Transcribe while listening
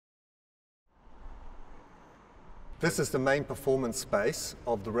This is the main performance space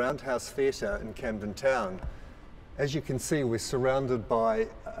of the Roundhouse Theatre in Camden Town. As you can see, we're surrounded by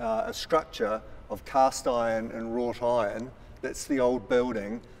a structure of cast iron and wrought iron. That's the old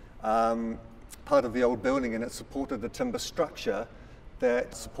building, part of the old building, and it supported a timber structure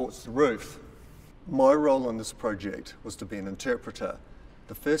that supports the roof. My role on this project was to be an interpreter.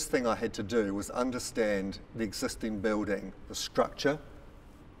 The first thing I had to do was understand the existing building, the structure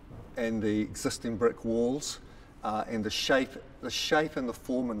and the existing brick walls, and the shape and the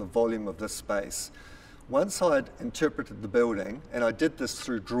form and the volume of this space. Once I'd interpreted the building, and I did this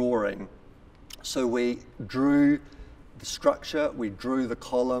through drawing, so we drew the structure, we drew the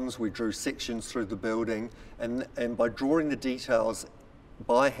columns, we drew sections through the building, and by drawing the details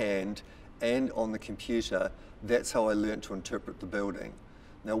by hand and on the computer, that's how I learned to interpret the building.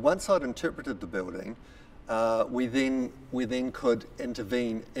 Now, once I'd interpreted the building, we then could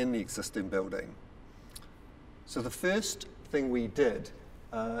intervene in the existing building. So the first thing we did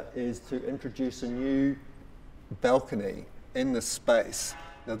is to introduce a new balcony in this space.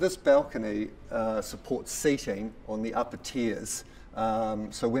 Now, this balcony supports seating on the upper tiers.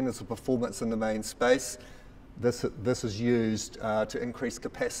 So when there's a performance in the main space, this is used to increase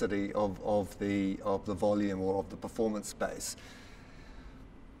capacity of the volume or of the performance space.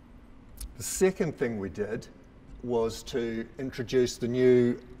 The second thing we did was to introduce the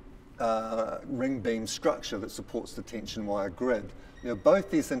new ring beam structure that supports the tension wire grid. Now,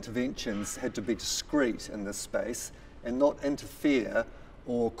 both these interventions had to be discrete in this space and not interfere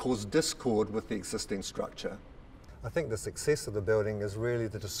or cause discord with the existing structure. I think the success of the building is really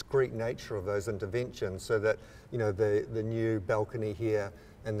the discrete nature of those interventions, so that, you know, the new balcony here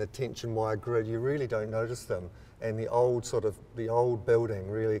and the tension wire grid, you really don't notice them, and the old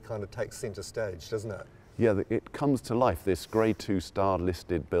building really kind of takes centre stage, doesn't it? Yeah, it comes to life. This Grade 2 star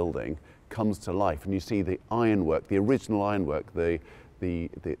listed building comes to life, and you see the ironwork, the original ironwork, the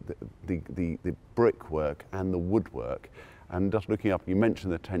brickwork and the woodwork. And just looking up, you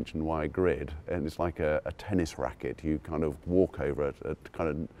mentioned the tension wire grid, and it's like a tennis racket. You kind of walk over it at kind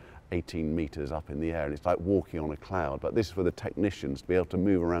of 18 meters up in the air, and it's like walking on a cloud. But this is for the technicians to be able to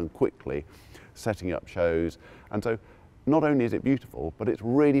move around quickly, setting up shows. And so not only is it beautiful, but it's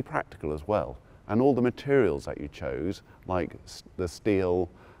really practical as well. And all the materials that you chose, like the steel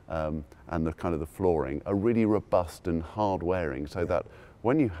and the kind of the flooring, are really robust and hard wearing, so that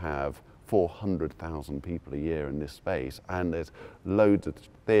when you have 400,000 people a year in this space, and there's loads of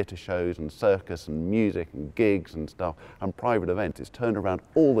theatre shows and circus and music and gigs and stuff and private events, it's turned around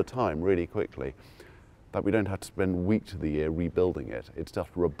all the time really quickly, that we don't have to spend weeks of the year rebuilding it. It's just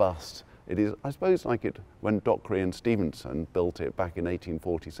robust. It is, I suppose, like it when Dockery and Stevenson built it back in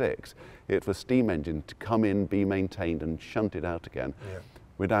 1846. It was steam engine to come in, be maintained and shunt it out again. Yeah.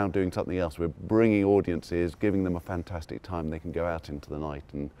 We're now doing something else. We're bringing audiences, giving them a fantastic time. They can go out into the night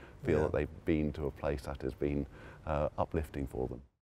and feel that they've been to a place that has been uplifting for them.